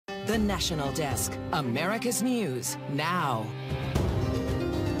The National Desk, America's News, now.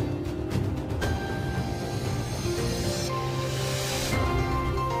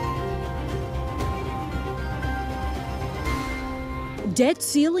 Debt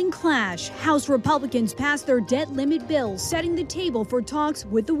ceiling clash. House Republicans passed their debt limit bill, setting the table for talks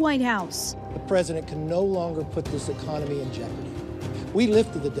with the White House. The president can no longer put this economy in jeopardy. We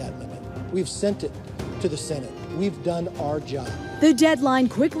lifted the debt limit. We've sent it to the Senate. We've done our job. The deadline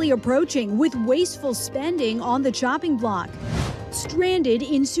quickly approaching with wasteful spending on the chopping block. Stranded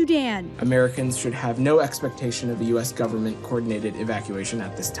in Sudan. Americans should have no expectation of the U.S. government-coordinated evacuation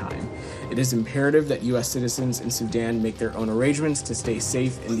at this time. It is imperative that U.S. citizens in Sudan make their own arrangements to stay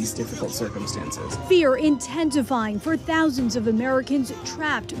safe in these difficult circumstances. Fear intensifying for thousands of Americans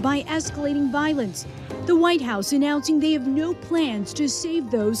trapped by escalating violence. The White House announcing they have no plans to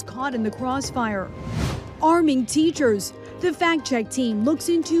save those caught in the crossfire. Arming teachers. The fact-check team looks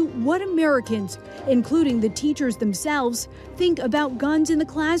into what Americans, including the teachers themselves, think about guns in the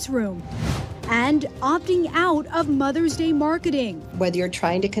classroom. And opting out of Mother's Day marketing. Whether you're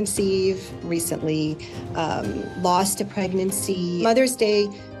trying to conceive, recently lost a pregnancy, Mother's Day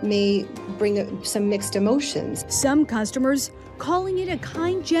may bring some mixed emotions. Some customers calling it a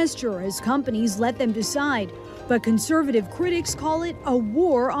kind gesture as companies let them decide, but conservative critics call it a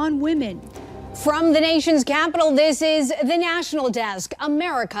war on women. From the nation's capital, this is the National Desk,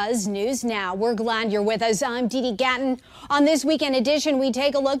 America's News Now. We're glad you're with us. I'm Dee Dee Gatton. On this weekend edition, we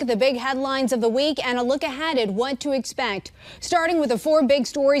take a look at the big headlines of the week and a look ahead at what to expect. Starting with the 4 big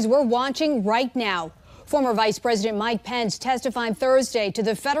stories we're watching right now. Former Vice President Mike Pence testified Thursday to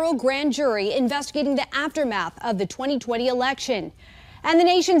the federal grand jury investigating the aftermath of the 2020 election. And the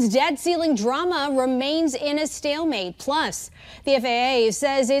nation's debt ceiling drama remains in a stalemate. Plus, the FAA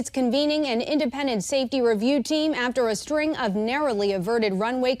says it's convening an independent safety review team after a string of narrowly averted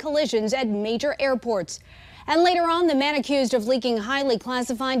runway collisions at major airports. And later on, the man accused of leaking highly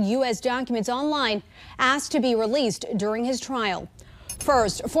classified U.S. documents online asked to be released during his trial.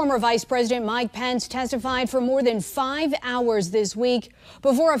 First, former Vice President Mike Pence testified for more than 5 hours this week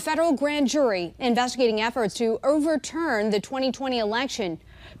before a federal grand jury investigating efforts to overturn the 2020 election.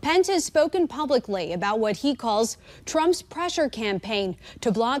 Pence has spoken publicly about what he calls Trump's pressure campaign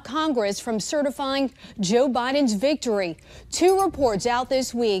to block Congress from certifying Joe Biden's victory. 2 reports out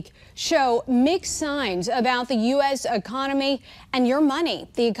this week show mixed signs about the U.S. economy and your money.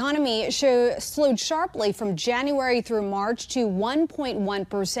 The economy slowed sharply from January through March to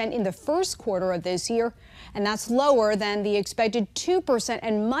 1.1% in the first quarter of this year. And that's lower than the expected 2%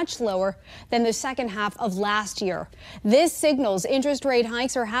 and much lower than the second half of last year. This signals interest rate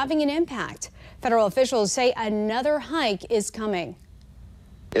hikes are having an impact. Federal officials say another hike is coming.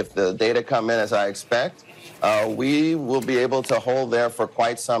 If the data come in as I expect, we will be able to hold there for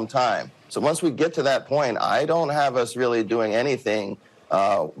quite some time. So once we get to that point, I don't have us really doing anything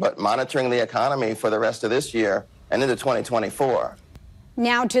but monitoring the economy for the rest of this year and into 2024.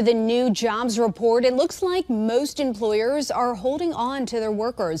 Now to the new jobs report. It looks like most employers are holding on to their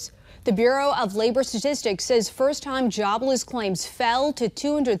workers. The Bureau of Labor Statistics says first-time jobless claims fell to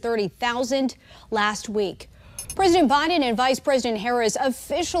 230,000 last week. President Biden and Vice President Harris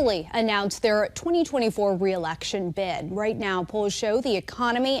officially announced their 2024 re-election bid. Right now, polls show the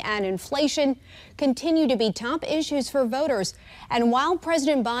economy and inflation continue to be top issues for voters. And while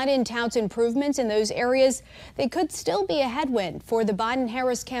President Biden touts improvements in those areas, they could still be a headwind for the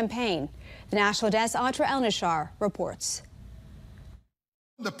Biden-Harris campaign. The National Desk, Atra El-Nashar reports.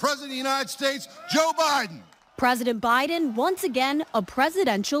 The President of the United States, Joe Biden. President Biden, once again, a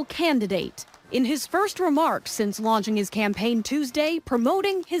presidential candidate. In his first remarks since launching his campaign Tuesday,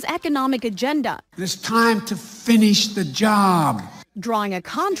 promoting his economic agenda. It's time to finish the job. Drawing a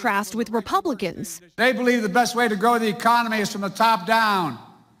contrast with Republicans. They believe the best way to grow the economy is from the top down,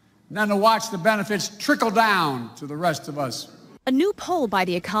 and then to watch the benefits trickle down to the rest of us. A new poll by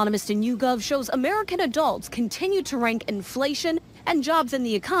The Economist and YouGov shows American adults continue to rank inflation and jobs in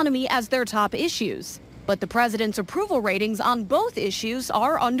the economy as their top issues. But the president's approval ratings on both issues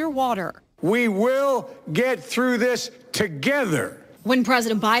are underwater. We will get through this together. When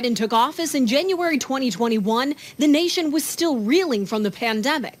President Biden took office in January 2021, the nation was still reeling from the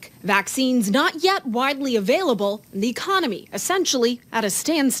pandemic. Vaccines not yet widely available, and the economy essentially at a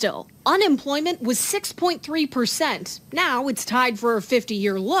standstill. Unemployment was 6.3%. Now it's tied for a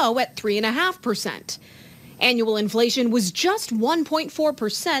 50-year low at 3.5%. Annual inflation was just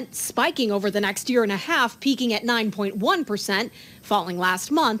 1.4%, spiking over the next year and a half, peaking at 9.1%, falling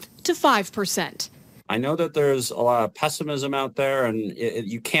last month to 5%. I know that there's a lot of pessimism out there, and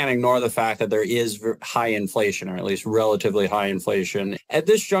you can't ignore the fact that there is high inflation, or at least relatively high inflation. At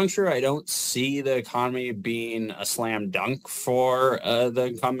this juncture, I don't see the economy being a slam dunk for the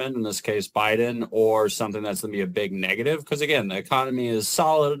incumbent, in this case Biden, or something that's going to be a big negative. Because again, the economy is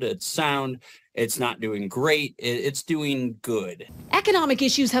solid, it's sound, it's not doing great, it's doing good. Economic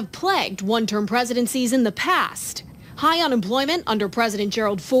issues have plagued one-term presidencies in the past. High unemployment under President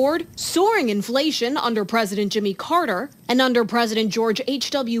Gerald Ford, soaring inflation under President Jimmy Carter, and under President George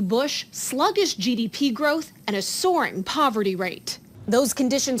H.W. Bush, sluggish GDP growth and a soaring poverty rate. Those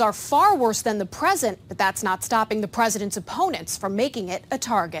conditions are far worse than the present, but that's not stopping the president's opponents from making it a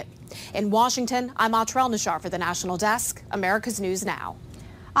target. In Washington, I'm Atrell Nashar for the National Desk, America's News Now.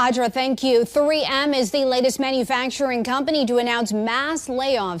 Audra, thank you. 3M is the latest manufacturing company to announce mass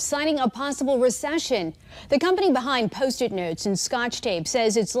layoffs, citing a possible recession. The company behind Post-it notes and Scotch tape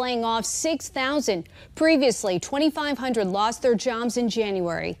says it's laying off 6,000. Previously, 2,500 lost their jobs in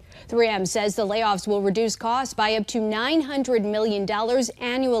January. 3M says the layoffs will reduce costs by up to $900 million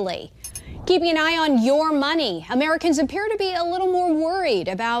annually. Keeping an eye on your money, Americans appear to be a little more worried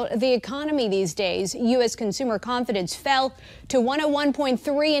about the economy these days. U.S. consumer confidence fell to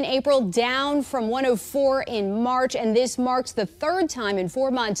 101.3 in April, down from 104 in March, and this marks the third time in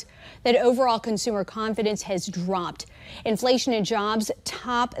 4 months that overall consumer confidence has dropped. Inflation and jobs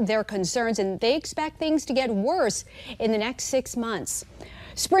top their concerns, and they expect things to get worse in the next 6 months.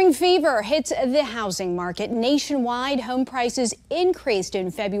 Spring fever hits the housing market. Nationwide, home prices increased in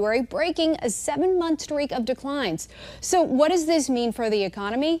February, breaking a 7-month streak of declines. So what does this mean for the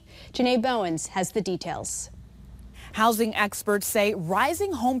economy? Janae Bowens has the details. Housing experts say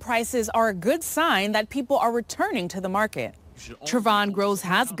rising home prices are a good sign that people are returning to the market. Trevon Gross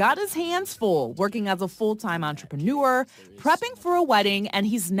has got his hands full, working as a full-time entrepreneur, prepping for a wedding, and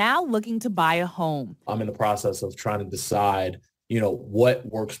he's now looking to buy a home. I'm in the process of trying to decide what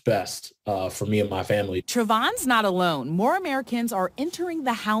works best for me and my family. Trevon's not alone. More Americans are entering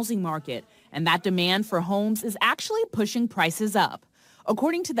the housing market, and that demand for homes is actually pushing prices up.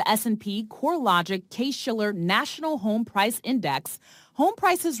 According to the S&P CoreLogic Case-Shiller National Home Price Index, home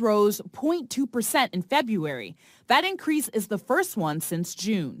prices rose 0.2% in February. That increase is the first one since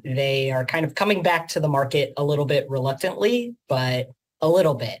June. They are kind of coming back to the market a little bit reluctantly, but a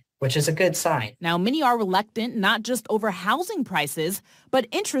little bit, which is a good sign. Now, many are reluctant not just over housing prices, but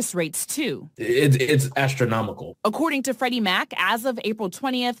interest rates too. It's astronomical. According to Freddie Mac, as of April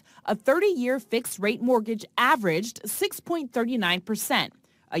 20th, a 30-year fixed rate mortgage averaged 6.39%.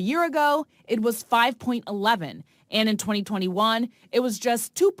 A year ago, it was 5.11%. And in 2021, it was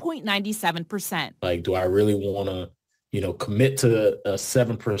just 2.97%. Like, do I really want to, commit to a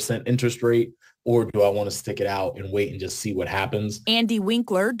 7% interest rate? Or do I want to stick it out and wait and just see what happens? Andy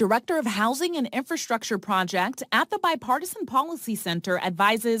Winkler, Director of Housing and Infrastructure Project at the Bipartisan Policy Center,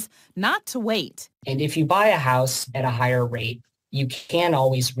 advises not to wait. And if you buy a house at a higher rate, you can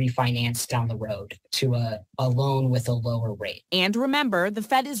always refinance down the road to a loan with a lower rate. And remember, the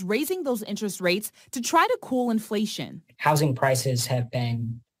Fed is raising those interest rates to try to cool inflation. Housing prices have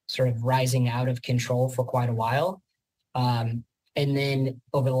been sort of rising out of control for quite a while. And then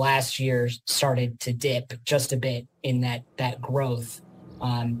over the last year started to dip just a bit in that growth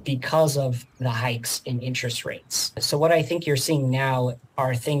because of the hikes in interest rates. So what I think you're seeing now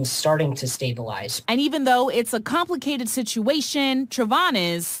are things starting to stabilize. And even though it's a complicated situation, Trevon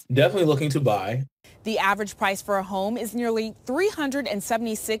is definitely looking to buy. The average price for a home is nearly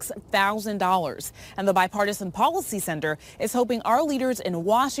 $376,000. And the Bipartisan Policy Center is hoping our leaders in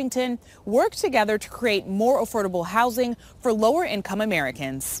Washington work together to create more affordable housing for lower income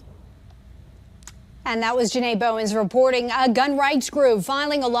Americans. And that was Janae Bowens reporting. A gun rights group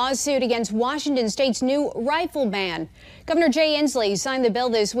filing a lawsuit against Washington state's new rifle ban. Governor Jay Inslee signed the bill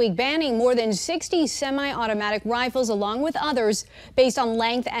this week banning more than 60 semi-automatic rifles along with others based on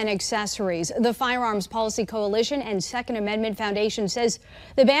length and accessories. The Firearms Policy Coalition and Second Amendment Foundation says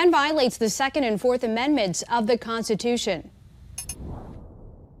the ban violates the Second and Fourth Amendments of the Constitution.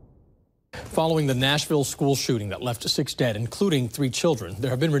 Following the Nashville school shooting that left 6 dead, including 3 children,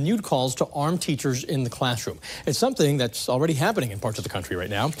 there have been renewed calls to arm teachers in the classroom. It's something that's already happening in parts of the country right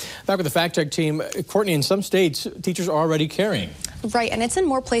now. Back with the Fact Check team, Courtney, in some states, teachers are already carrying. Right, and it's in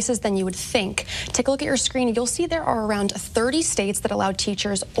more places than you would think. Take a look at your screen. You'll see there are around 30 states that allow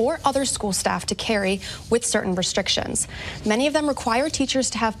teachers or other school staff to carry with certain restrictions. Many of them require teachers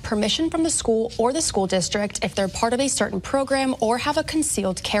to have permission from the school or the school district if they're part of a certain program or have a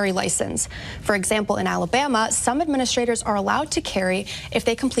concealed carry license. For example, in Alabama, some administrators are allowed to carry if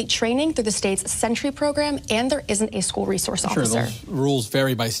they complete training through the state's Sentry program and there isn't a school resource officer. Those rules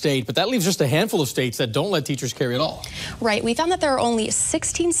vary by state, but that leaves just a handful of states that don't let teachers carry at all. Right. We found that there are only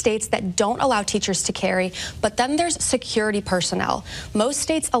 16 states that don't allow teachers to carry, but then there's security personnel. Most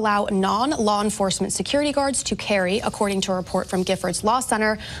states allow non-law enforcement security guards to carry, according to a report from Giffords Law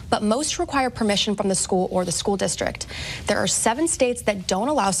Center, but most require permission from the school or the school district. There are 7 states that don't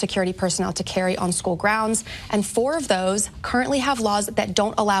allow security personnel to carry on school grounds, and 4 of those currently have laws that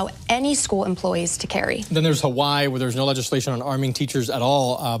don't allow any school employees to carry. Then there's Hawaii, where there's no legislation on arming teachers at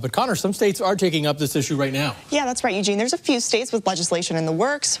all. But Connor, some states are taking up this issue right now. Yeah, that's right, Eugene. There's a few states with legislation in the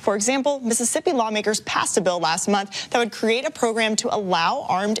works. For example, Mississippi lawmakers passed a bill last month that would create a program to allow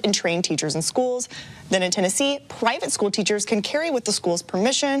armed and trained teachers in schools. Then in Tennessee, private school teachers can carry with the school's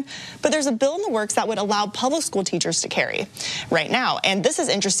permission, but there's a bill in the works that would allow public school teachers to carry right now. And this is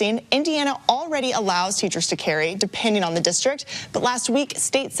interesting. Indiana already allows teachers to carry, depending on the district. But last week,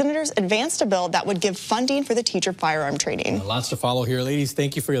 state senators advanced a bill that would give funding for the teacher firearm training. Lots to follow here. Ladies,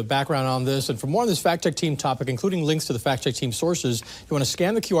 thank you for your background on this. And for more on this Fact Check Team topic, including links to the Fact Check Team sources, you want to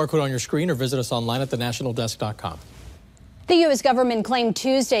scan the QR code on your screen or visit us online at thenationaldesk.com. The U.S. government claimed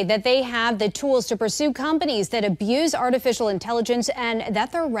Tuesday that they have the tools to pursue companies that abuse artificial intelligence and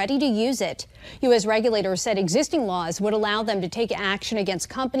that they're ready to use it. U.S. regulators said existing laws would allow them to take action against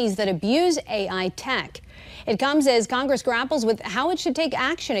companies that abuse AI tech. It comes as Congress grapples with how it should take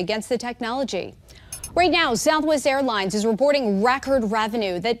action against the technology. Right now, Southwest Airlines is reporting record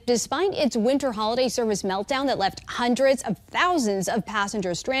revenue that despite its winter holiday service meltdown that left hundreds of thousands of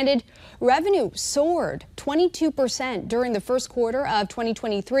passengers stranded, revenue soared 22% during the first quarter of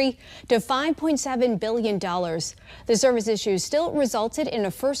 2023 to $5.7 billion. The service issues still resulted in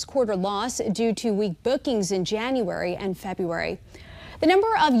a first quarter loss due to weak bookings in January and February. The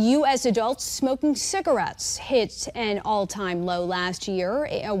number of U.S. adults smoking cigarettes hit an all-time low last year.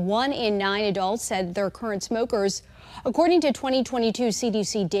 1 in 9 adults said they're current smokers. According to 2022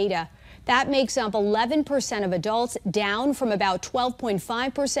 CDC data, that makes up 11% of adults, down from about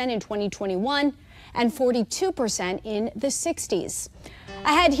 12.5% in 2021 and 42% in the 60s.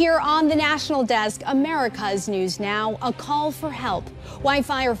 Ahead here on the National Desk, America's News Now, a call for help. Why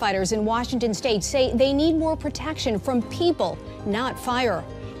firefighters in Washington state say they need more protection from people, not fire.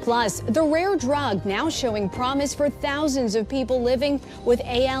 Plus, the rare drug now showing promise for thousands of people living with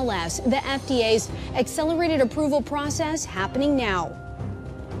ALS. The FDA's accelerated approval process happening now.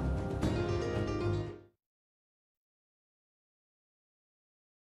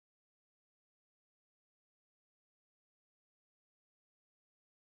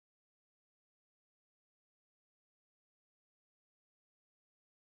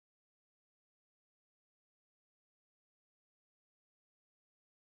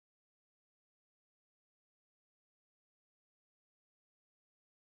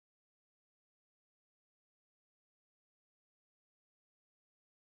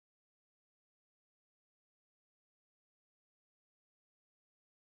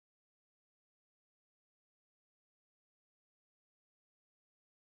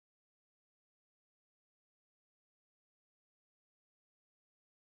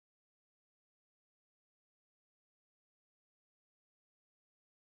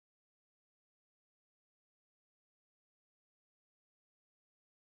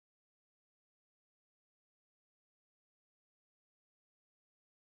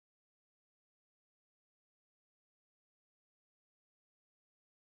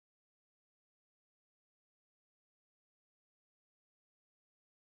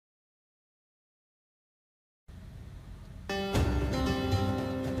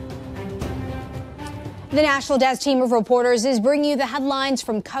 The National Desk team of reporters is bringing you the headlines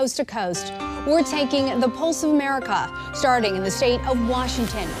from coast to coast. We're taking the pulse of America, starting in the state of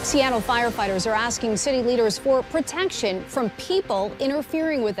Washington. Seattle firefighters are asking city leaders for protection from people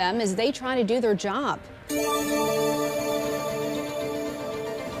interfering with them as they try to do their job.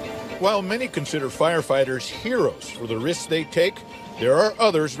 While many consider firefighters heroes for the risks they take, there are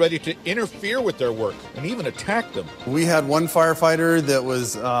others ready to interfere with their work and even attack them. We had one firefighter that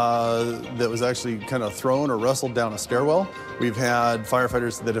was actually kind of thrown or wrestled down a stairwell. We've had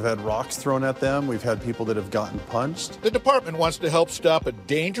firefighters that have had rocks thrown at them. We've had people that have gotten punched. The department wants to help stop a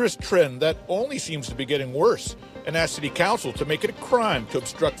dangerous trend that only seems to be getting worse and asked City Council to make it a crime to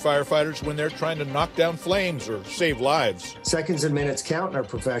obstruct firefighters when they're trying to knock down flames or save lives. Seconds and minutes count in our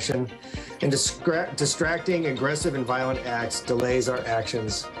profession, and distracting, aggressive, and violent acts delays our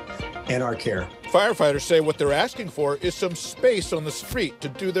actions and our care. Firefighters say what they're asking for is some space on the street to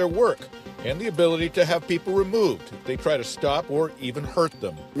do their work. and the ability to have people removed if they try to stop or even hurt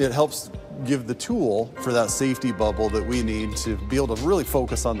them. It helps give the tool for that safety bubble that we need to be able to really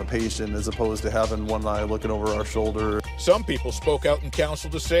focus on the patient as opposed to having one eye looking over our shoulder. Some people spoke out in council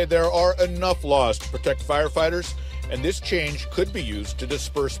to say there are enough laws to protect firefighters, and this change could be used to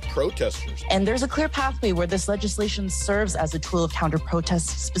disperse protesters. And there's a clear pathway where this legislation serves as a tool of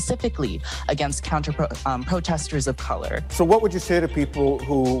counter-protest, specifically against protesters of color. So what would you say to people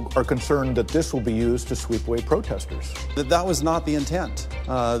who are concerned that this will be used to sweep away protesters? That was not the intent,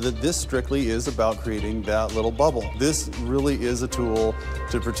 that this strictly is about creating that little bubble. This really is a tool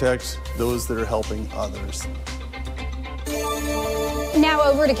to protect those that are helping others. Now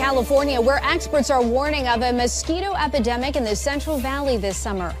over to California, where experts are warning of a mosquito epidemic in the Central Valley this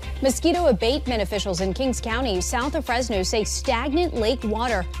summer. Mosquito abatement officials in Kings County, south of Fresno, say stagnant lake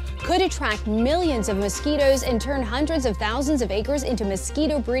water could attract millions of mosquitoes and turn hundreds of thousands of acres into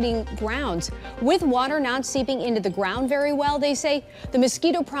mosquito breeding grounds. With water not seeping into the ground very well, they say the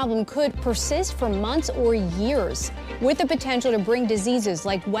mosquito problem could persist for months or years, with the potential to bring diseases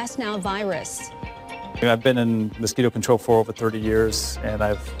like West Nile virus. I've been in mosquito control for over 30 years,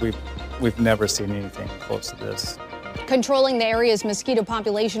 and we've never seen anything close to this. Controlling the area's mosquito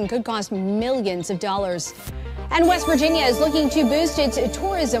population could cost millions of dollars. And West Virginia is looking to boost its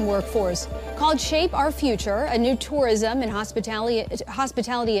tourism workforce. Called Shape Our Future, a new tourism and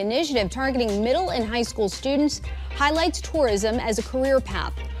hospitality initiative targeting middle and high school students, highlights tourism as a career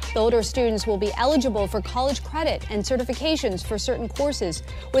path. The older students will be eligible for college credit and certifications for certain courses,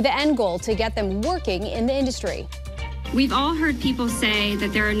 with the end goal to get them working in the industry. We've all heard people say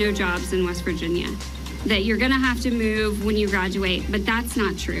that there are no jobs in West Virginia, that you're going to have to move when you graduate, but that's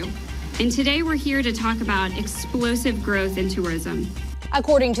not true. And today we're here to talk about explosive growth in tourism.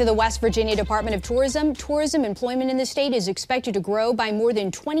 According to the West Virginia Department of Tourism, tourism employment in the state is expected to grow by more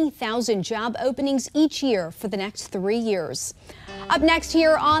than 20,000 job openings each year for the next 3 years. Up next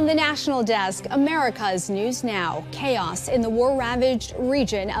here on the National Desk, America's News Now. Chaos in the war-ravaged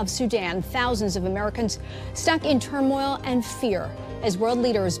region of Sudan. Thousands of Americans stuck in turmoil and fear as world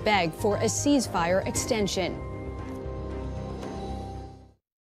leaders beg for a ceasefire extension.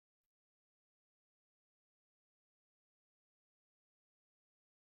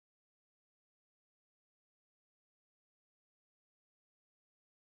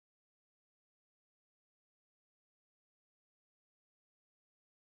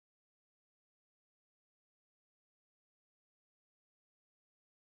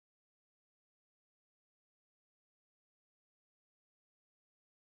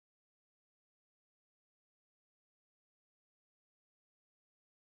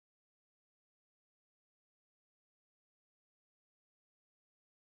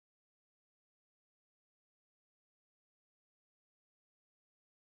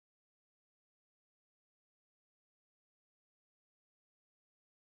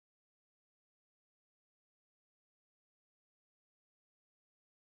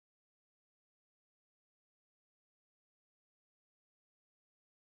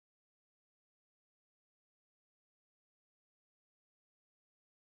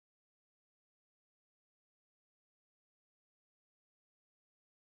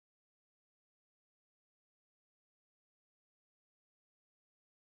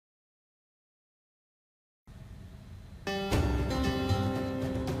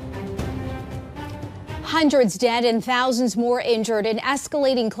 Hundreds dead and thousands more injured in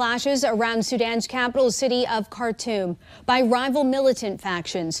escalating clashes around Sudan's capital city of Khartoum by rival militant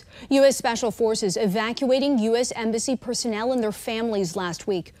factions. U.S. Special Forces evacuating U.S. Embassy personnel and their families last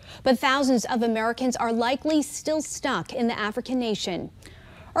week. But thousands of Americans are likely still stuck in the African nation.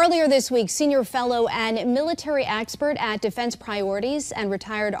 Earlier this week, senior fellow and military expert at Defense Priorities and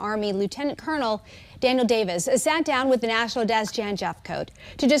retired Army Lieutenant Colonel Daniel Davis sat down with the National Desk Jan Jeffcoat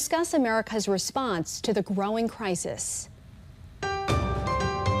to discuss America's response to the growing crisis.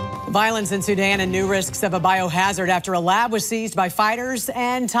 Violence in Sudan and new risks of a biohazard after a lab was seized by fighters,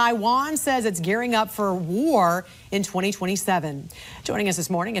 and Taiwan says it's gearing up for war in 2027. Joining us this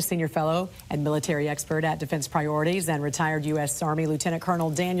morning is senior fellow and military expert at Defense Priorities and retired U.S. Army Lieutenant Colonel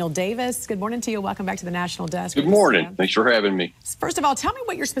Daniel Davis. Good morning to you. Welcome back to the National Desk. Good morning. Thanks for having me. First of all, tell me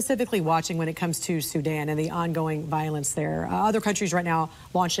what you're specifically watching when it comes to Sudan and the ongoing violence there. Other countries right now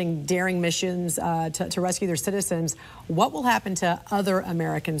launching daring missions to rescue their citizens. What will happen to other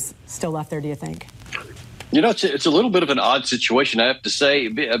Americans still left there, do you think? You know, it's a little bit of an odd situation, I have to say,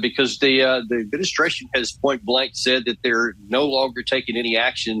 because the administration has point blank said that they're no longer taking any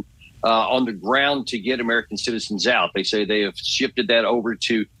action on the ground to get American citizens out. They say they have shifted that over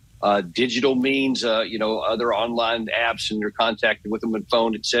to digital means, other online apps, and they're contacting with them on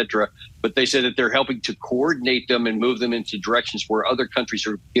phone, et cetera. But they said that they're helping to coordinate them and move them into directions where other countries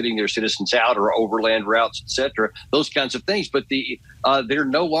are getting their citizens out, or overland routes, et cetera, those kinds of things. But they're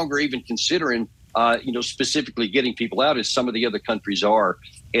no longer even considering specifically getting people out as some of the other countries are.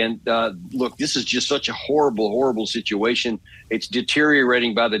 And look, this is just such a horrible, horrible situation. It's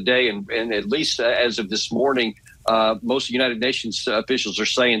deteriorating by the day. And at least as of this morning, most United Nations officials are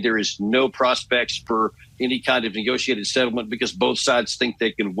saying there is no prospects for any kind of negotiated settlement because both sides think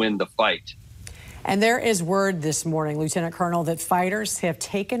they can win the fight. And there is word this morning, Lieutenant Colonel, that fighters have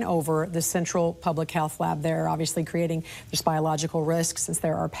taken over the Central Public Health Lab there, obviously creating this biological risk since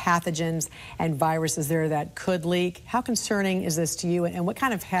there are pathogens and viruses there that could leak. How concerning is this to you, and what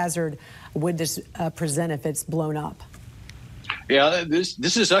kind of hazard would this present if it's blown up? Yeah,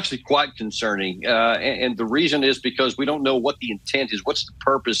 this is actually quite concerning. And the reason is because we don't know what the intent is. What's the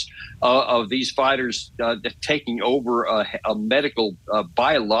purpose of these fighters taking over a medical,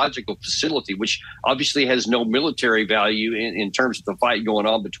 biological facility, which obviously has no military value in terms of the fight going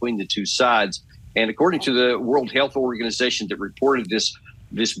on between the two sides. And according to the World Health Organization that reported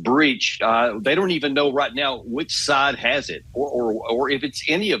this breach, they don't even know right now which side has it, or if it's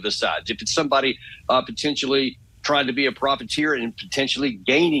any of the sides. If it's somebody potentially trying to be a profiteer and potentially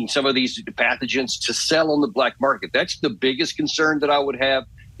gaining some of these pathogens to sell on the black market. That's the biggest concern that I would have,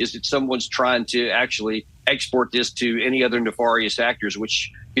 is that someone's trying to actually export this to any other nefarious actors,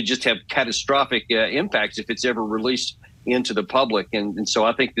 which could just have catastrophic impacts if it's ever released into the public. And so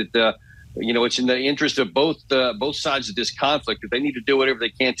I think that, it's in the interest of both sides of this conflict that they need to do whatever they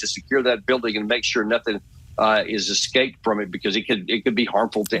can to secure that building and make sure nothing is escaped from it, because it could be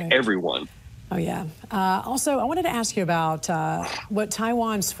harmful to everyone. Oh, yeah. Also, I wanted to ask you about what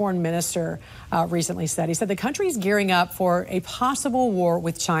Taiwan's foreign minister recently said. He said the country is gearing up for a possible war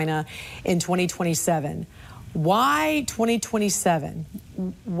with China in 2027. Why 2027?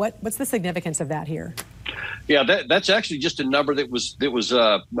 What's the significance of that here? Yeah, that's actually just a number that was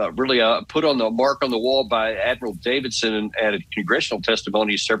really put on the mark on the wall by Admiral Davidson at a congressional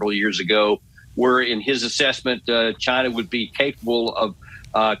testimony several years ago, where in his assessment, China would be capable of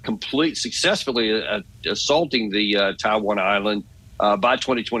successfully assaulting the Taiwan island by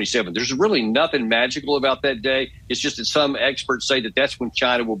 2027. There's really nothing magical about that day. It's just that some experts say that that's when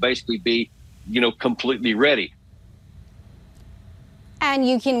China will basically be, completely ready. And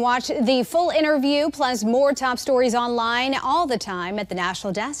you can watch the full interview plus more top stories online all the time at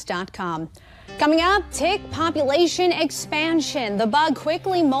thenationaldesk.com. Coming up, tick population expansion. The bug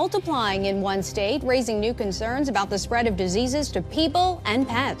quickly multiplying in one state, raising new concerns about the spread of diseases to people and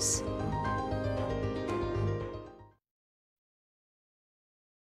pets.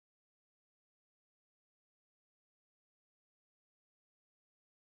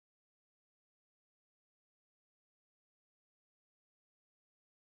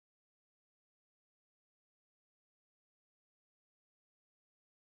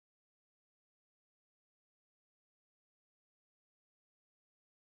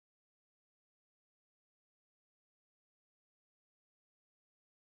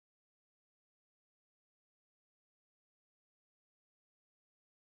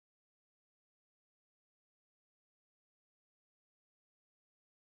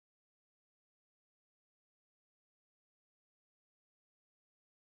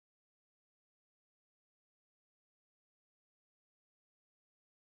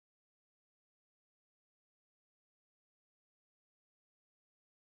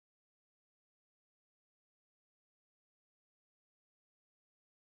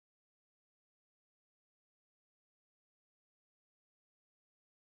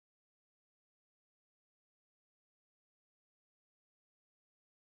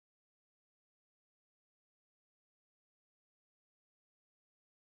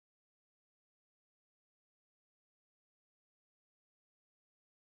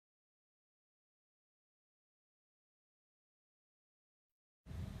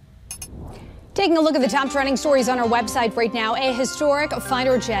 Taking a look at the top trending stories on our website right now. A historic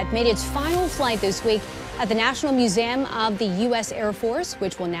fighter jet made its final flight this week at the National Museum of the U.S. Air Force,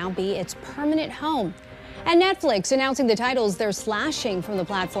 which will now be its permanent home. And Netflix announcing the titles they're slashing from the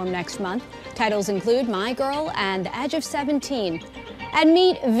platform next month. Titles include My Girl and The Edge of 17. And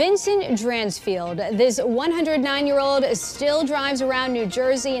meet Vincent Dransfield. This 109-year-old still drives around New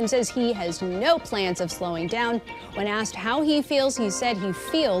Jersey and says he has no plans of slowing down. When asked how he feels, he said he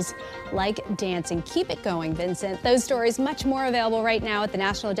feels like dancing. Keep it going, Vincent. Those stories, much more available right now at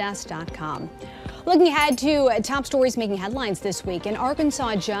thenationaldesk.com. Looking ahead to top stories making headlines this week, an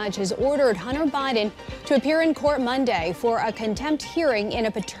Arkansas judge has ordered Hunter Biden to appear in court Monday for a contempt hearing in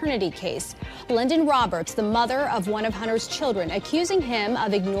a paternity case. Lyndon Roberts, the mother of one of Hunter's children, accusing him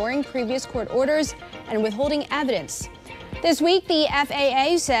of ignoring previous court orders and withholding evidence. This week, the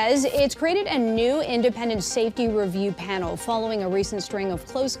FAA says it's created a new independent safety review panel following a recent string of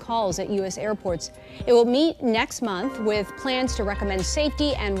close calls at U.S. airports. It will meet next month with plans to recommend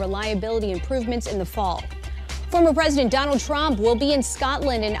safety and reliability improvements in the fall. Former President Donald Trump will be in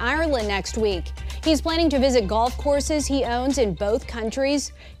Scotland and Ireland next week. He's planning to visit golf courses he owns in both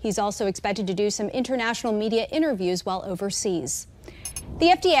countries. He's also expected to do some international media interviews while overseas. The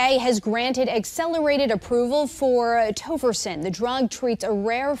FDA has granted accelerated approval for tofersen. The drug treats a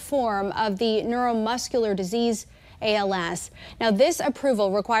rare form of the neuromuscular disease ALS. Now, this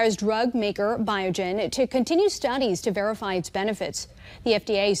approval requires drug maker Biogen to continue studies to verify its benefits. The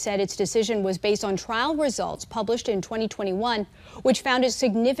FDA said its decision was based on trial results published in 2021, which found it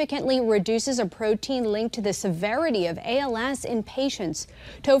significantly reduces a protein linked to the severity of ALS in patients.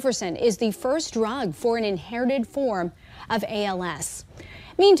 Tofersen is the first drug for an inherited form of ALS.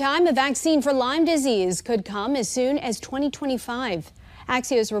 Meantime, a vaccine for Lyme disease could come as soon as 2025.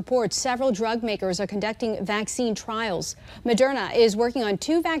 Axios reports several drug makers are conducting vaccine trials. Moderna is working on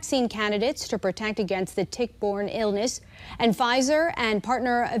 2 vaccine candidates to protect against the tick-borne illness, and Pfizer and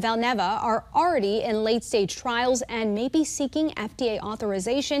partner Valneva are already in late-stage trials and may be seeking FDA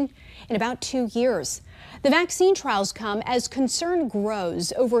authorization in about 2 years. The vaccine trials come as concern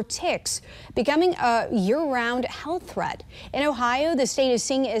grows over ticks becoming a year-round health threat. In Ohio, the state is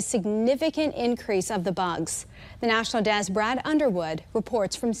seeing a significant increase of the bugs. The National Desk Brad Underwood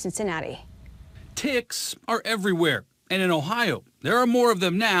reports from Cincinnati. Ticks are everywhere, and in Ohio, there are more of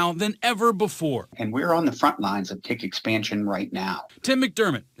them now than ever before. And we're on the front lines of tick expansion right now. Tim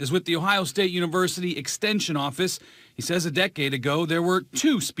McDermott is with the Ohio State University Extension Office. He says a decade ago there were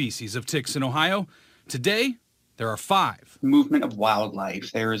 2 species of ticks in Ohio. Today, there are 5. Movement of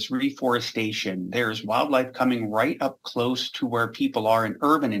wildlife, there is reforestation, there's wildlife coming right up close to where people are in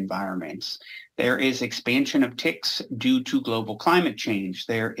urban environments. There is expansion of ticks due to global climate change.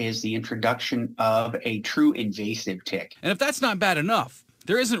 There is the introduction of a true invasive tick. And if that's not bad enough,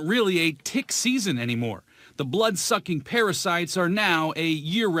 there isn't really a tick season anymore. The blood-sucking parasites are now a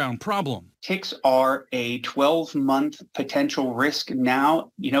year-round problem. Ticks are a 12-month potential risk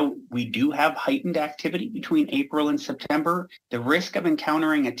now. You know, we do have heightened activity between April and September. The risk of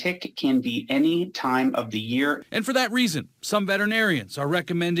encountering a tick can be any time of the year. And for that reason, some veterinarians are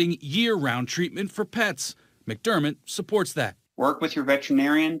recommending year-round treatment for pets. McDermott supports that. Work with your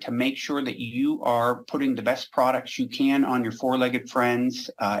veterinarian to make sure that you are putting the best products you can on your 4-legged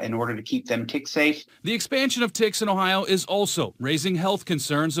friends in order to keep them tick safe. The expansion of ticks in Ohio is also raising health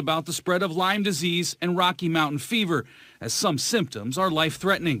concerns about the spread of Lyme disease and Rocky Mountain fever, as some symptoms are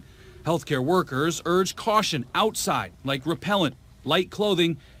life-threatening. Healthcare workers urge caution outside, like repellent, light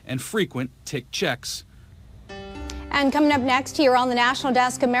clothing, and frequent tick checks. And coming up next here on the National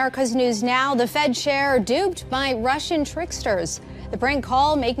Desk, America's News Now, the Fed chair duped by Russian tricksters. The prank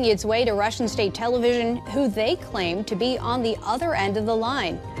call making its way to Russian state television, who they claim to be on the other end of the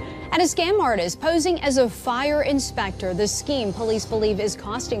line. And a scam artist posing as a fire inspector, the scheme police believe is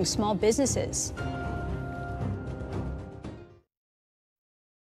costing small businesses.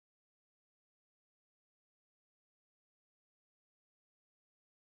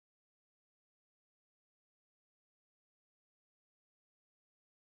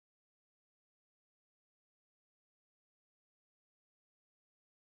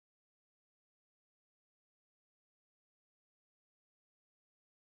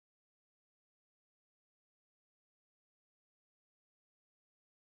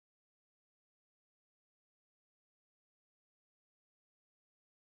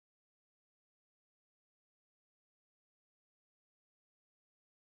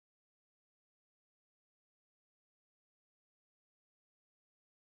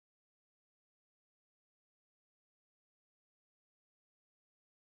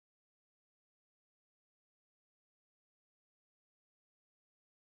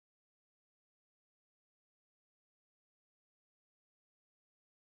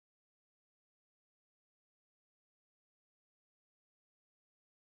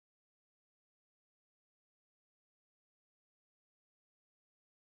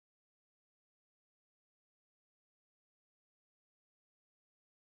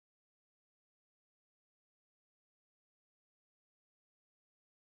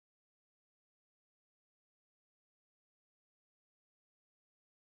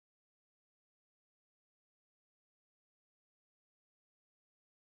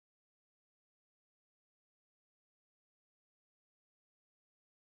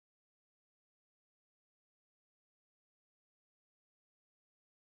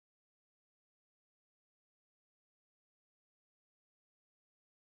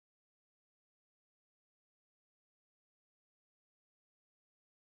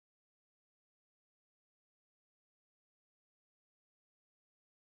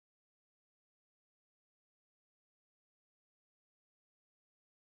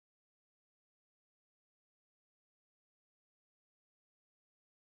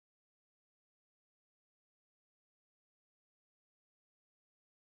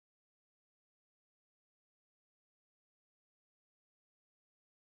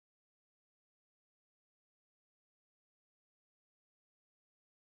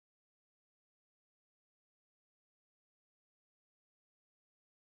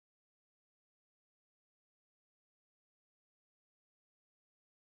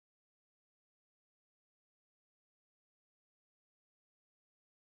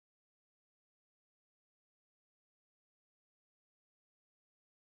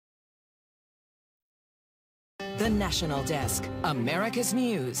 The National Desk, America's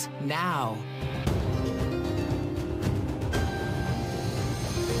News Now.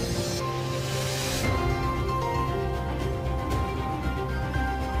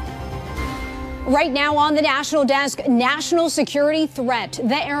 Right now on the National Desk, national security threat.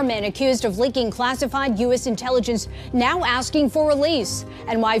 The airman accused of leaking classified U.S. intelligence now asking for release,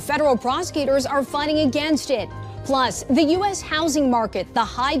 and why federal prosecutors are fighting against it. Plus, the U.S. housing market, the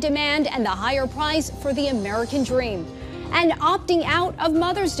high demand and the higher price for the American dream. And opting out of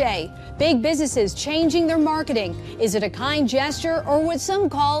Mother's Day. Big businesses changing their marketing. Is it a kind gesture or what some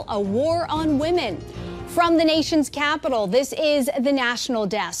call a war on women? From the nation's capital, this is the National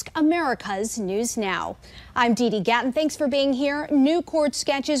Desk, America's News Now. I'm Dee Dee Gatton. Thanks for being here. New court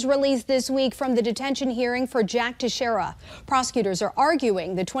sketches released this week from the detention hearing for Jack Teixeira. Prosecutors are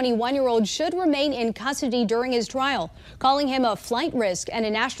arguing the 21-year-old should remain in custody during his trial, calling him a flight risk and a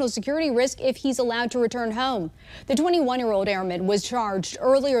national security risk if he's allowed to return home. The 21-year-old airman was charged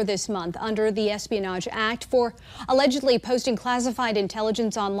earlier this month under the Espionage Act for allegedly posting classified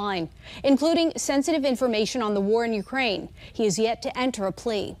intelligence online, including sensitive information on the war in Ukraine. He is yet to enter a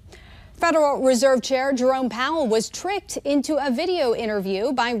plea. Federal Reserve Chair Jerome Powell was tricked into a video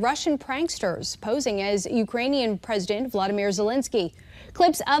interview by Russian pranksters posing as Ukrainian President Vladimir Zelensky.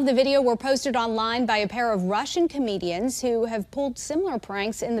 Clips of the video were posted online by a pair of Russian comedians who have pulled similar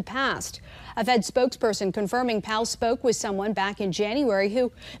pranks in the past. A Fed spokesperson confirming Powell spoke with someone back in January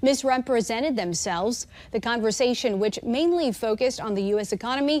who misrepresented themselves. The conversation, which mainly focused on the U.S.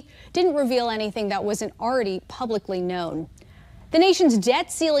 economy, didn't reveal anything that wasn't already publicly known. The nation's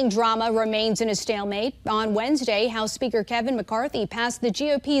debt ceiling drama remains in a stalemate. On Wednesday, House Speaker Kevin McCarthy passed the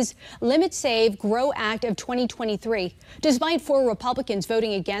GOP's Limit Save Grow Act of 2023, despite 4 Republicans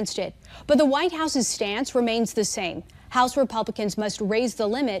voting against it. But the White House's stance remains the same. House Republicans must raise the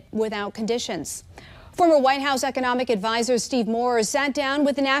limit without conditions. Former White House economic advisor Steve Moore sat down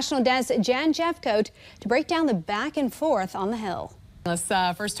with the National Desk's Jan Jeffcoat to break down the back and forth on the Hill. Let's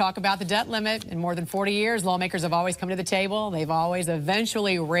first talk about the debt limit. In more than 40 years, lawmakers have always come to the table. They've always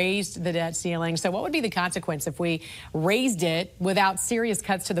eventually raised the debt ceiling. So what would be the consequence if we raised it without serious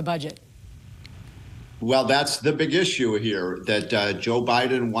cuts to the budget? Well, that's the big issue here, that Joe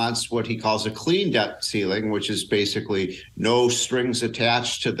Biden wants what he calls a clean debt ceiling, which is basically no strings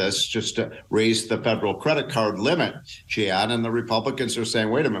attached to this, just to raise the federal credit card limit, Jan. And the Republicans are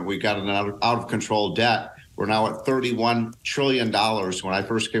saying, wait a minute, we got an out of control debt. We're now at $31 trillion. When I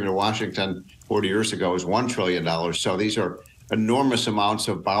first came to Washington 40 years ago, it was $1 trillion. So these are enormous amounts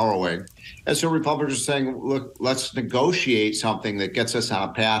of borrowing. And so Republicans are saying, look, let's negotiate something that gets us on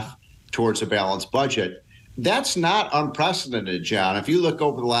a path towards a balanced budget. That's not unprecedented, John. If you look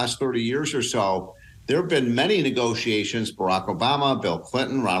over the last 30 years or so, there have been many negotiations. Barack Obama, Bill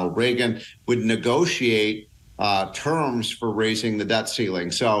Clinton, Ronald Reagan would negotiate terms for raising the debt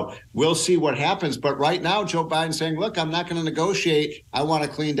ceiling. So we'll see what happens. But right now, Joe Biden's saying, look, I'm not going to negotiate. I want a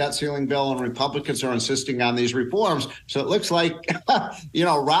clean debt ceiling bill. And Republicans are insisting on these reforms. So it looks like,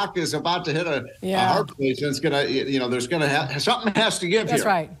 rock is about to hit a hard place. And it's going to, there's going to something has to give here. That's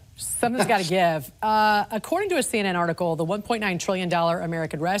right. Something's got to give. According to a CNN article, the $1.9 trillion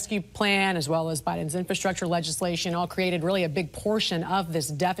American Rescue Plan, as well as Biden's infrastructure legislation, all created really a big portion of this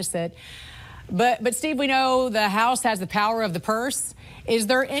deficit. But Steve, we know the House has the power of the purse. Is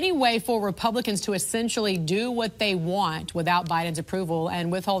there any way for Republicans to essentially do what they want without Biden's approval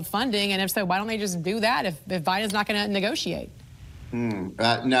and withhold funding? And if so, why don't they just do that if Biden's not going to negotiate? No,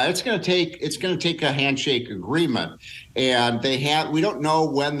 it's going to take a handshake agreement, and we don't know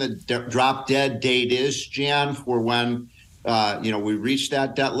when the drop dead date is, Jan, for when we reach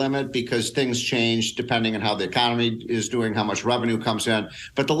that debt limit, because things change depending on how the economy is doing, how much revenue comes in.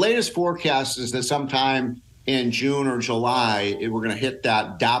 But the latest forecast is that sometime in June or July, we're going to hit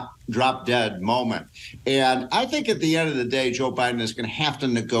that drop dead moment. And I think at the end of the day, Joe Biden is going to have to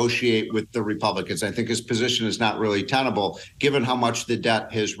negotiate with the Republicans. I think his position is not really tenable, given how much the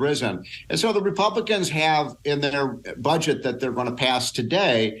debt has risen. And so the Republicans have in their budget that they're going to pass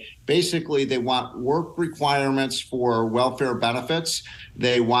today, basically they want work requirements for welfare benefits.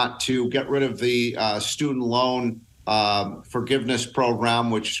 They want to get rid of the student loan forgiveness program,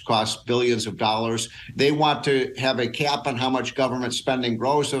 which costs billions of dollars. They want to have a cap on how much government spending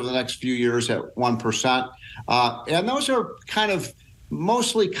grows over the next few years at 1%. And those are kind of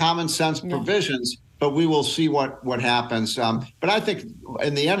mostly common sense provisions, but we will see what happens. But I think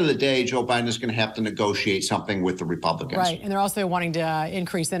in the end of the day, Joe Biden is going to have to negotiate something with the Republicans. Right. And they're also wanting to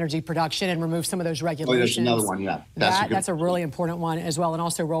increase energy production and remove some of those regulations. There's another one, yeah. That's a really important one as well. And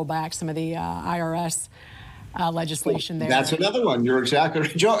also roll back some of the IRS legislation there. That's another one. You're exactly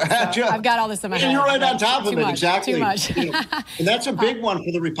right. Joe, I've got all this in my head. You're right on top of it. Exactly. Too much. And that's a big one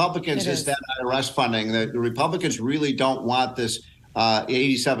for the Republicans is that IRS funding. The Republicans really don't want this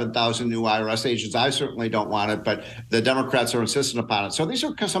 87,000 new IRS agents. I certainly don't want it, but the Democrats are insistent upon it. So these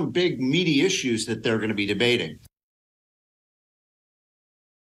are some big, meaty issues that they're going to be debating.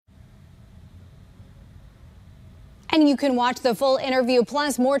 And you can watch the full interview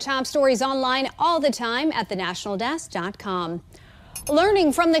plus more top stories online all the time at thenationaldesk.com.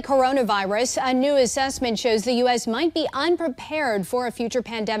 Learning from the coronavirus, a new assessment shows the U.S. might be unprepared for a future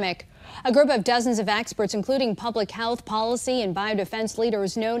pandemic. A group of dozens of experts, including public health, policy, and biodefense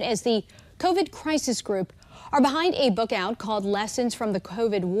leaders known as the COVID Crisis Group, are behind a book out called Lessons from the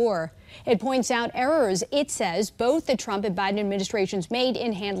COVID War. It points out errors, it says, both the Trump and Biden administrations made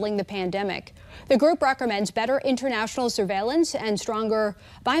in handling the pandemic. The group recommends better international surveillance and stronger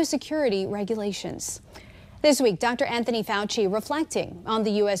biosecurity regulations. This week, Dr. Anthony Fauci reflecting on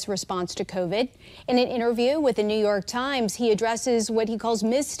the U.S. response to COVID. In an interview with the New York Times, he addresses what he calls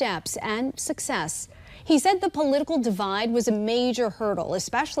missteps and success. He said the political divide was a major hurdle,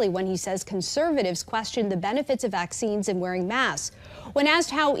 especially when he says conservatives questioned the benefits of vaccines and wearing masks. When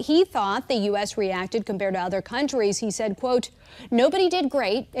asked how he thought the U.S. reacted compared to other countries, he said, quote, "Nobody did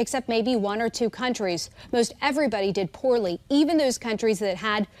great except maybe one or two countries. Most everybody did poorly. Even those countries that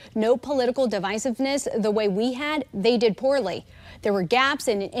had no political divisiveness the way we had, they did poorly. There were gaps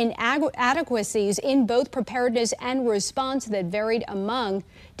and inadequacies in both preparedness and response that varied among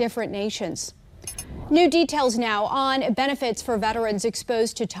different nations." New details now on benefits for veterans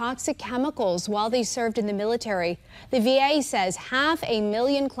exposed to toxic chemicals while they served in the military. The VA says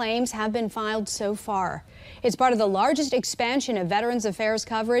 500,000 claims have been filed so far. It's part of the largest expansion of Veterans Affairs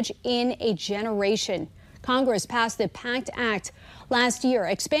coverage in a generation. Congress passed the PACT Act last year,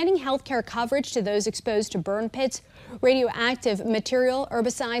 expanding health care coverage to those exposed to burn pits, radioactive material,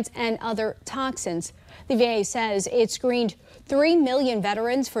 herbicides, and other toxins. The VA says it screened 3 million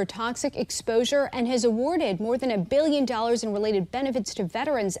veterans for toxic exposure and has awarded more than $1 billion in related benefits to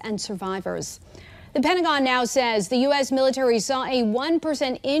veterans and survivors. The Pentagon now says the U.S. military saw a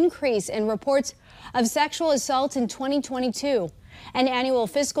 1% increase in reports of sexual assaults in 2022. An annual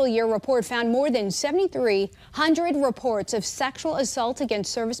fiscal year report found more than 7,300 reports of sexual assault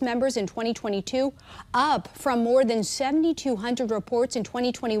against service members in 2022, up from more than 7,200 reports in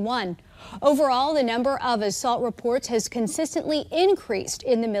 2021. Overall, the number of assault reports has consistently increased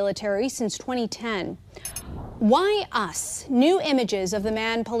in the military since 2010. Why us? New images of the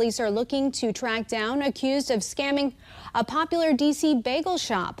man police are looking to track down accused of scamming a popular D.C. bagel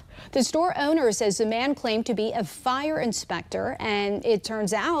shop. The store owner says the man claimed to be a fire inspector, and it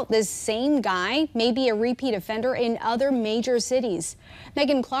turns out this same guy may be a repeat offender in other major cities.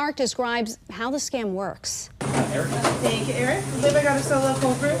 Megan Clark describes how the scam works. Thank you, Eric. I believe I got a solo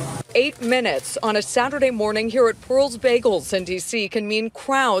cold brew. 8 minutes on a Saturday morning here at Pearl's Bagels in D.C. can mean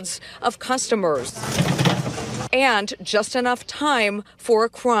crowds of customers. And just enough time for a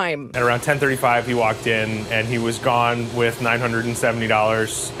crime. At around 10:35, he walked in and he was gone with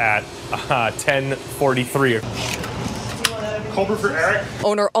 $970 at 10:43. Cold for Eric.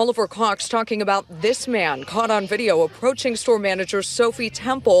 Owner Oliver Cox talking about this man caught on video approaching store manager Sophie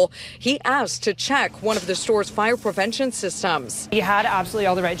Temple. He asked to check one of the store's fire prevention systems. He had absolutely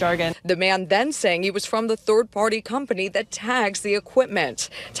all the right jargon. The man then saying he was from the third-party company that tags the equipment.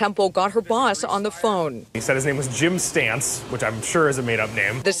 Temple got her boss on the phone. He said his name was Jim Stance, which I'm sure is a made-up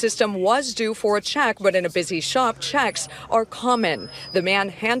name. The system was due for a check, but in a busy shop, checks are common. The man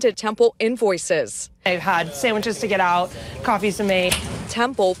handed Temple invoices. I've had sandwiches to get out, coffees to make.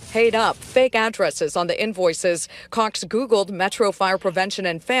 Temple paid up fake addresses on the invoices. Cox Googled Metro Fire Prevention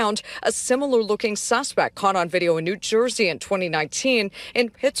and found a similar-looking suspect caught on video in New Jersey in 2019. In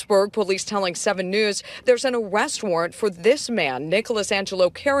Pittsburgh, police telling 7 News there's an arrest warrant for this man, Nicholas Angelo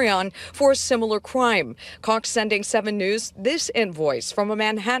Carrion, for a similar crime. Cox sending 7 News this invoice from a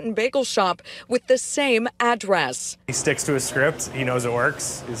Manhattan bagel shop with the same address. He sticks to his script. He knows it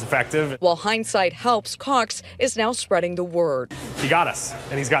works. He's effective. While hindsight helps, Cox is now spreading the word. He got us,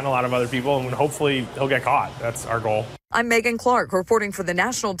 and he's gotten a lot of other people, and hopefully he'll get caught. That's our goal. I'm Megan Clark reporting for the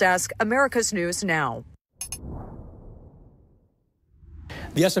National Desk, America's News Now.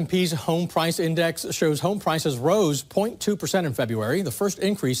 The S&P's home price index shows home prices rose 0.2% in February, the first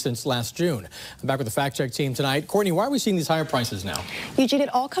increase since last June. I'm back with the fact check team tonight. Courtney, why are we seeing these higher prices now? Eugene,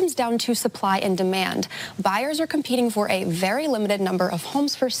 it all comes down to supply and demand. Buyers are competing for a very limited number of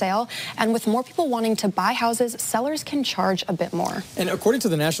homes for sale, and with more people wanting to buy houses, sellers can charge a bit more. And according to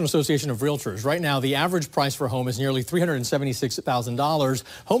the National Association of Realtors, right now the average price for a home is nearly $376,000.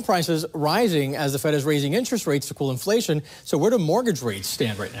 Home prices rising as the Fed is raising interest rates to cool inflation. So where do mortgage rates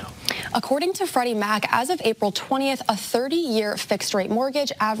stand right now? According to Freddie Mac, as of April 20th, a 30-year fixed-rate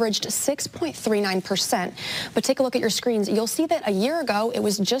mortgage averaged 6.39%. But take a look at your screens. You'll see that a year ago, it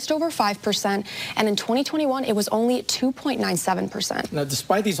was just over 5%, and in 2021, it was only 2.97%. Now,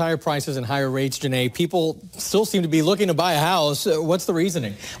 despite these higher prices and higher rates, Janae, people still seem to be looking to buy a house. What's the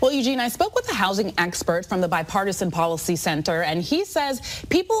reasoning? Well, Eugene, I spoke with a housing expert from the Bipartisan Policy Center, and he says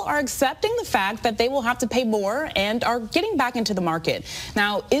people are accepting the fact that they will have to pay more and are getting back into the market.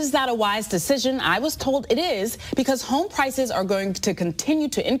 Now, is that a wise decision? I was told it is, because home prices are going to continue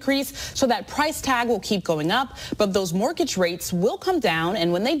to increase, so that price tag will keep going up, but those mortgage rates will come down,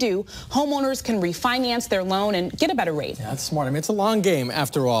 and when they do, homeowners can refinance their loan and get a better rate. Yeah, that's smart. I mean, it's a long game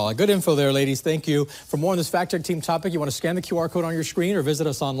after all. Good info there, ladies. Thank you. For more on this fact check team topic, you want to scan the QR code on your screen or visit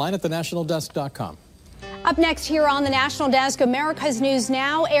us online at thenationaldesk.com. Up next here on the National Desk, America's News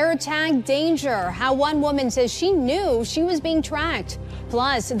Now, AirTag danger. How one woman says she knew she was being tracked.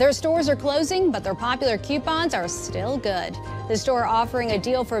 Plus, their stores are closing, but their popular coupons are still good. The store offering a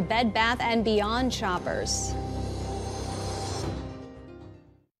deal for Bed Bath & Beyond shoppers.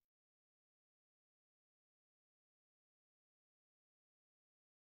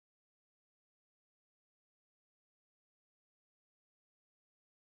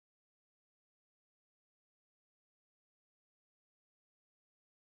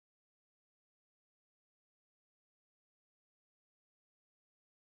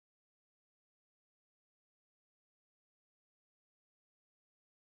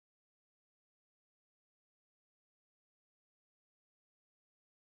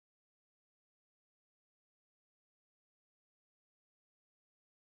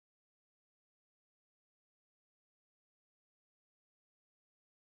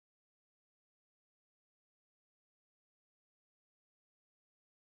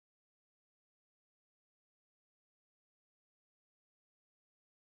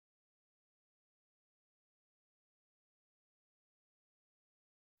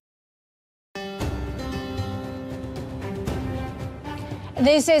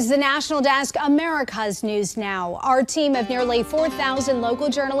 This is the National Desk, America's News Now. Our team of nearly 4,000 local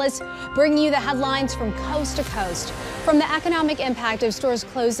journalists bring you the headlines from coast to coast. From the economic impact of stores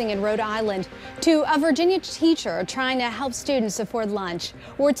closing in Rhode Island to a Virginia teacher trying to help students afford lunch,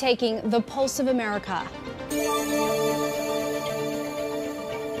 we're taking the pulse of America.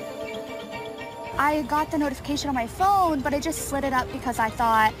 I got the notification on my phone, but I just slid it up because I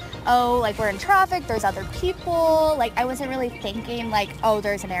thought, oh, like we're in traffic, there's other people. Like I wasn't really thinking like, oh,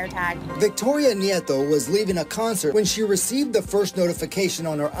 there's an AirTag. Victoria Nieto was leaving a concert when she received the first notification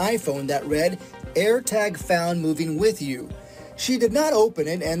on her iPhone that read, AirTag found moving with you. She did not open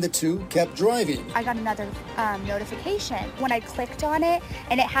it, and the two kept driving. I got another notification when I clicked on it,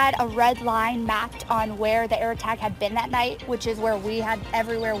 and it had a red line mapped on where the AirTag had been that night, which is where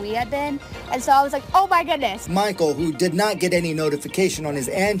everywhere we had been. And so I was like, oh my goodness. Michael, who did not get any notification on his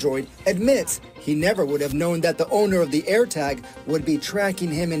Android, admits he never would have known that the owner of the AirTag would be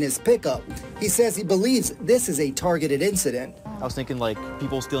tracking him in his pickup. He says he believes this is a targeted incident. I was thinking like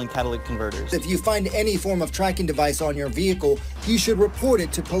people stealing catalytic converters. If you find any form of tracking device on your vehicle, you should report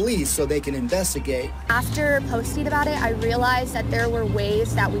it to police so they can investigate. After posting about it, I realized that there were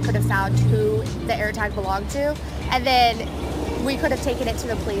ways that we could have found who the AirTag belonged to, and then we could have taken it to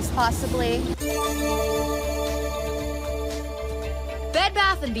the police possibly. Bed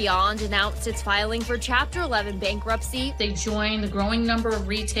Bath & Beyond announced it's filing for Chapter 11 bankruptcy. They join the growing number of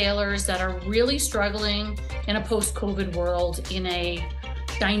retailers that are really struggling in a post-COVID world, in a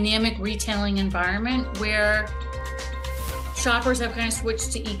dynamic retailing environment where shoppers have kind of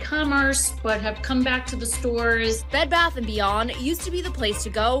switched to e-commerce, but have come back to the stores. Bed Bath & Beyond used to be the place to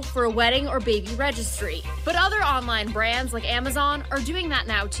go for a wedding or baby registry. But other online brands like Amazon are doing that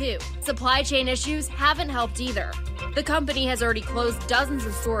now too. Supply chain issues haven't helped either. The company has already closed dozens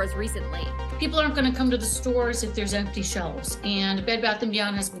of stores recently. People aren't going to come to the stores if there's empty shelves. And Bed Bath &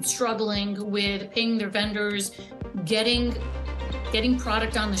 Beyond has been struggling with paying their vendors, getting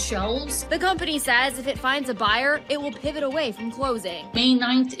product on the shelves. The company says if it finds a buyer, it will pivot away from closing. May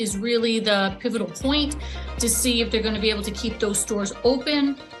 9th is really the pivotal point to see if they're going to be able to keep those stores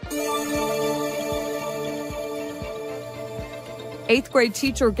open. 8th grade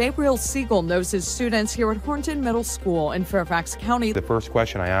teacher Gabriel Siegel knows his students here at Hornton Middle School in Fairfax County. The first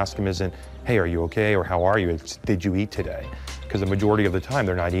question I ask him isn't, hey, are you okay, or how are you? It's, did you eat today? Because the majority of the time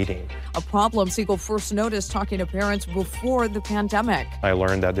they're not eating. A problem Siegel first noticed talking to parents before the pandemic. I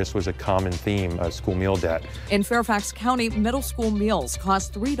learned that this was a common theme, school meal debt. In Fairfax County, middle school meals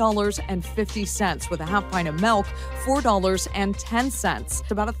cost $3.50 with a half pint of milk,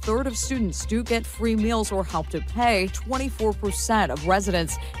 $4.10. About a third of students do get free meals or help to pay. 24% of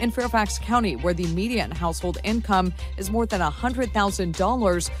residents in Fairfax County, where the median household income is more than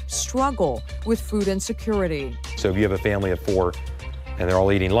 $100,000, struggle with food insecurity. So if you have a family of 4 and they're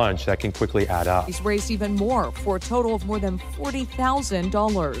all eating lunch, that can quickly add up. He's raised even more for a total of more than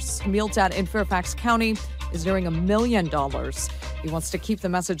 $40,000. Meal debt in Fairfax County is nearing $1 million. He wants to keep the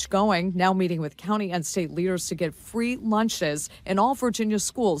message going, now meeting with county and state leaders to get free lunches in all Virginia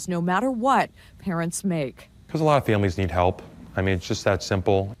schools, no matter what parents make. Because a lot of families need help. I mean, it's just that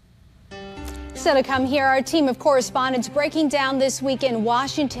simple. So to come here, our team of correspondents breaking down this week in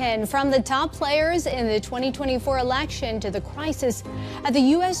Washington, from the top players in the 2024 election to the crisis at the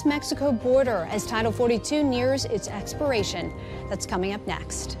U.S.-Mexico border as Title 42 nears its expiration. That's coming up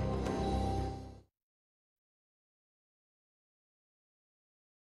next.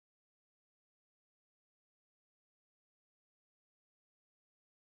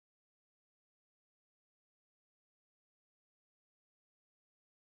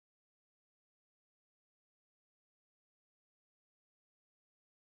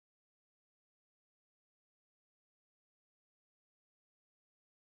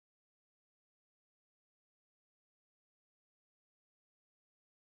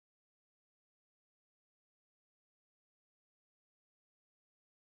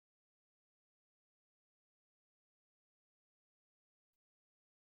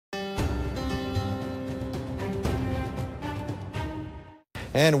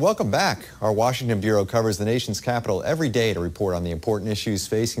 And welcome back. Our Washington Bureau covers the nation's capital every day to report on the important issues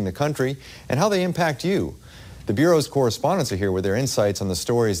facing the country and how they impact you. The Bureau's correspondents are here with their insights on the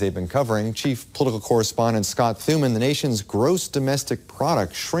stories they've been covering. Chief Political Correspondent Scott Thuman, the nation's gross domestic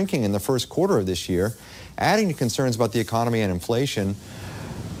product shrinking in the first quarter of this year, adding to concerns about the economy and inflation.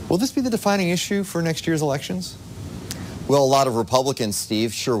 Will this be the defining issue for next year's elections? Well, a lot of Republicans,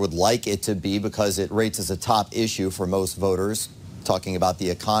 Steve, sure would like it to be because it rates as a top issue for most voters, talking about the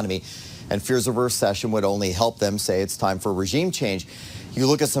economy, and fears of a recession would only help them say it's time for regime change. You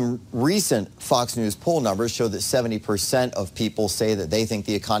look at some recent Fox News poll numbers show that 70% of people say that they think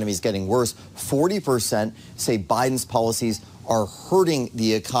the economy is getting worse. 40% say Biden's policies are hurting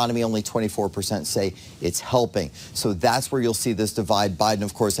the economy. Only 24% say it's helping. So that's where you'll see this divide. Biden,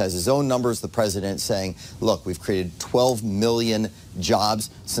 of course, has his own numbers. The president saying, look, we've created 12 million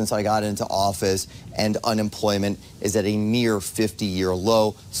jobs since I got into office, and unemployment is at a near 50-year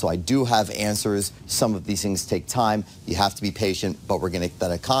low. So I do have answers. Some of these things take time. You have to be patient, but we're going to get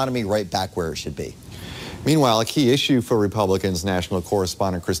that economy right back where it should be. Meanwhile, a key issue for Republicans, national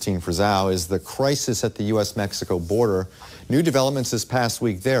correspondent Christine Frizzau, is the crisis at the U.S.-Mexico border. New developments this past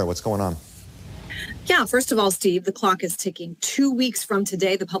week there. What's going on? Yeah, first of all, Steve, the clock is ticking. 2 weeks from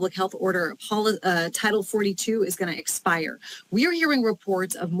today, the public health order, Title 42, is going to expire. We are hearing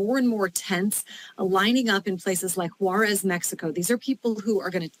reports of more and more tents lining up in places like Juarez, Mexico. These are people who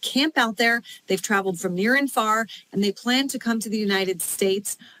are going to camp out there. They've traveled from near and far, and they plan to come to the United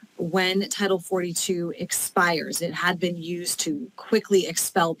States when Title 42 expires. It had been used to quickly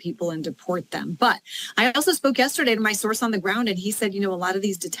expel people and deport them. But I also spoke yesterday to my source on the ground, and he said, you know, a lot of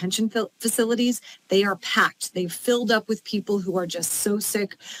these detention facilities, they are packed. They've filled up with people who are just so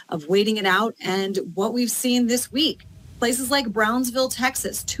sick of waiting it out. And what we've seen this week, places like Brownsville,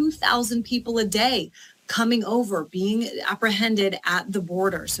 Texas, 2,000 people a day coming over, being apprehended at the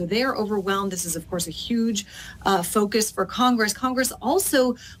border. So they are overwhelmed. This is, of course, a huge focus for Congress. Congress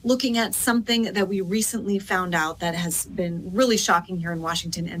also looking at something that we recently found out that has been really shocking here in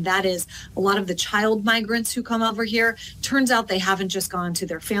Washington, and that is a lot of the child migrants who come over here. Turns out they haven't just gone to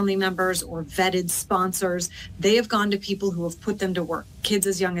their family members or vetted sponsors. They have gone to people who have put them to work. Kids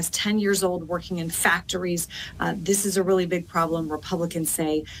as young as 10 years old working in factories. This is a really big problem. Republicans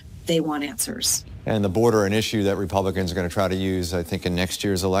say they want answers. And the border, an issue that Republicans are going to try to use, I think, in next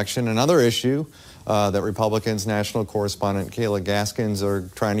year's election. Another issue that Republicans, national correspondent Kayla Gaskins, are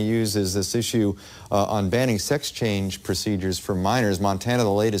trying to use is this issue on banning sex change procedures for minors. Montana, the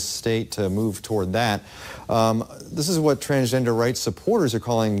latest state to move toward that. This is what transgender rights supporters are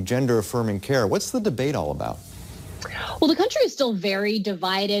calling gender-affirming care. What's the debate all about? Well, the country is still very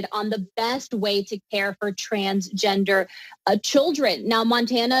divided on the best way to care for transgender children. Now,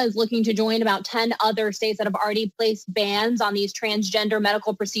 Montana is looking to join about 10 other states that have already placed bans on these transgender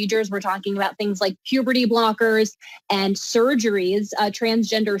medical procedures. We're talking about things like puberty blockers and surgeries,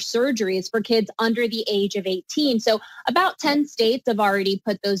 transgender surgeries for kids under the age of 18. So about 10 states have already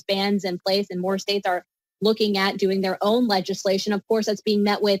put those bans in place, and more states are looking at doing their own legislation. Of course, that's being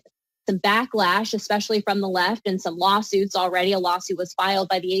met with some backlash, especially from the left, and some lawsuits already. A lawsuit was filed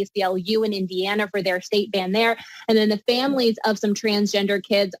by the ACLU in Indiana for their state ban there. And then the families of some transgender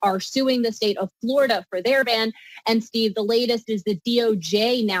kids are suing the state of Florida for their ban. And Steve, the latest is the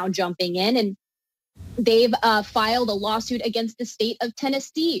DOJ now jumping in, and they've filed a lawsuit against the state of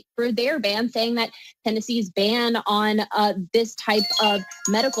Tennessee for their ban, saying that Tennessee's ban on this type of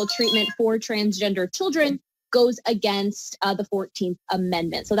medical treatment for transgender children goes against the 14th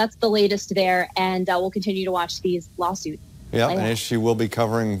Amendment. So that's the latest there, and we'll continue to watch these lawsuits. Yeah, an issue we'll be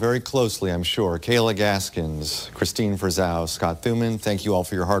covering very closely, I'm sure. Kayla Gaskins, Christine Frizzau, Scott Thuman, thank you all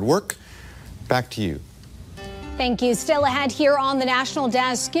for your hard work. Back to you. Thank you. Still ahead here on the National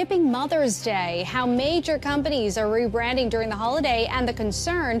Desk, skipping Mother's Day, how major companies are rebranding during the holiday, and the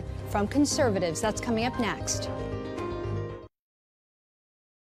concern from conservatives. That's coming up next.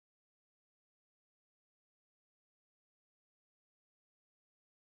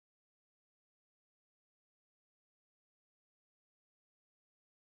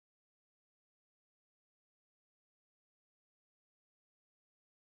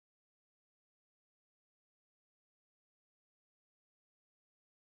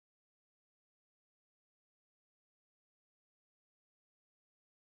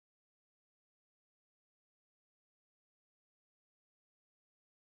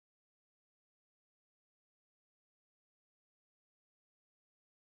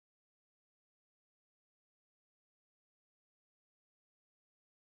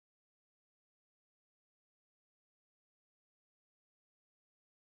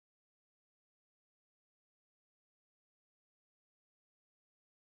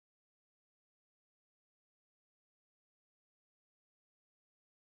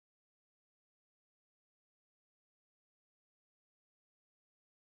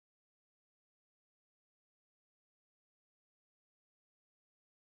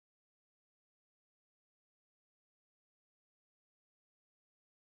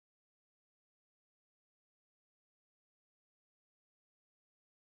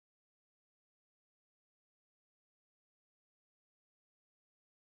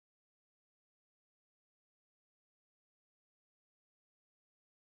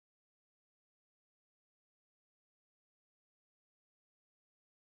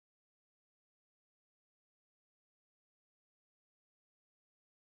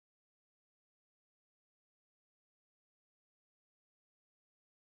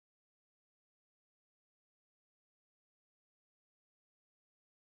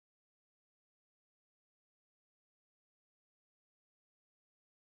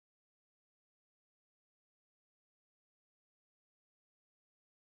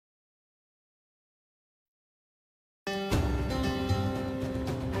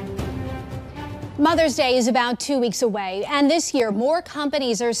 Mother's Day is about 2 weeks away, and this year more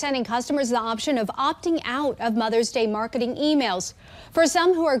companies are sending customers the option of opting out of Mother's Day marketing emails. For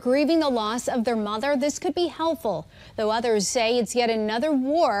some who are grieving the loss of their mother, this could be helpful, though others say it's yet another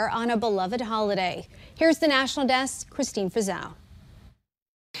war on a beloved holiday. Here's the National Desk, Christine Frizzau.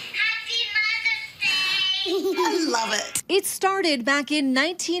 I love it. It started back in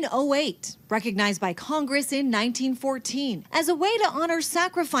 1908, recognized by Congress in 1914, as a way to honor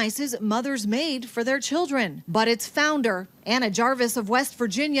sacrifices mothers made for their children. But its founder, Anna Jarvis of West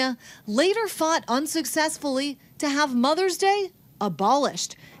Virginia, later fought unsuccessfully to have Mother's Day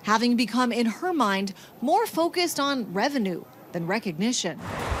abolished, having become, in her mind, more focused on revenue than recognition.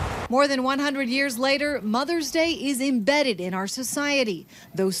 More than 100 years later, Mother's Day is embedded in our society,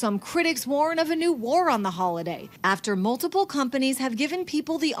 though some critics warn of a new war on the holiday after multiple companies have given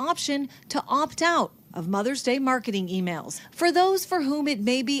people the option to opt out of Mother's Day marketing emails for those for whom it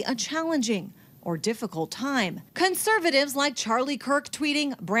may be a challenging or difficult time. Conservatives like Charlie Kirk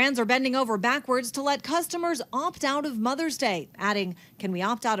tweeting, brands are bending over backwards to let customers opt out of Mother's Day, adding, can we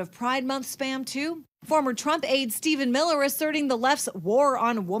opt out of Pride Month spam too? Former Trump aide Stephen Miller asserting the left's war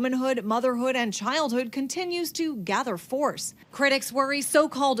on womanhood, motherhood, and childhood continues to gather force. Critics worry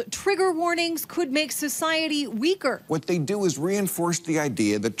so-called trigger warnings could make society weaker. What they do is reinforce the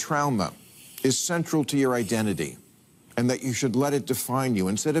idea that trauma is central to your identity and that you should let it define you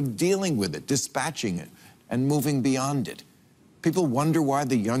instead of dealing with it, dispatching it, and moving beyond it. People wonder why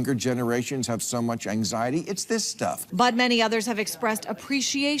the younger generations have so much anxiety. It's this stuff. But many others have expressed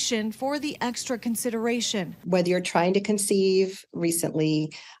appreciation for the extra consideration. Whether you're trying to conceive,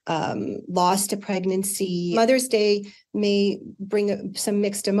 recently lost a pregnancy, Mother's Day may bring some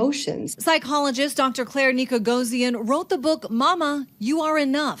mixed emotions. Psychologist Dr. Claire Nikogosian wrote the book Mama, You Are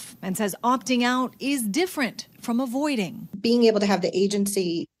Enough, and says opting out is different from avoiding. Being able to have the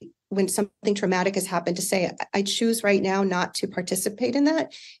agency when something traumatic has happened to say, I choose right now not to participate in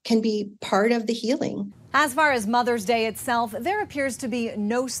that, can be part of the healing. As far as Mother's Day itself, there appears to be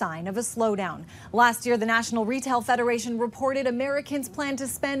no sign of a slowdown. Last year, the National Retail Federation reported Americans plan to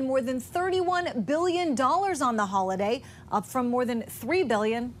spend more than $31 billion on the holiday, up from more than $3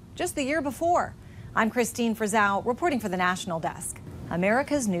 billion just the year before. I'm Christine Frizzau, reporting for the National Desk.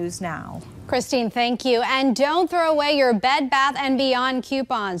 America's News Now. Christine, thank you. And don't throw away your Bed Bath & Beyond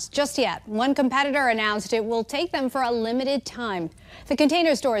coupons just yet. One competitor announced it will take them for a limited time. The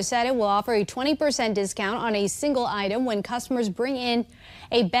Container Store said it will offer a 20% discount on a single item when customers bring in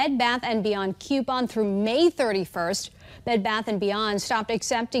a Bed Bath & Beyond coupon through May 31st. Bed Bath & Beyond stopped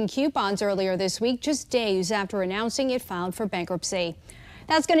accepting coupons earlier this week, just days after announcing it filed for bankruptcy.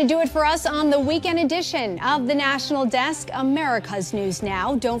 That's going to do it for us on the weekend edition of the National Desk, America's News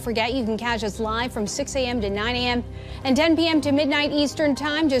Now. Don't forget, you can catch us live from 6 a.m. to 9 a.m. and 10 p.m. to midnight Eastern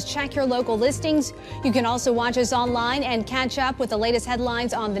Time. Just check your local listings. You can also watch us online and catch up with the latest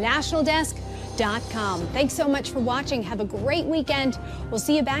headlines on thenationaldesk.com. Thanks so much for watching. Have a great weekend. We'll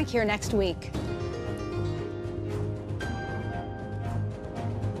see you back here next week.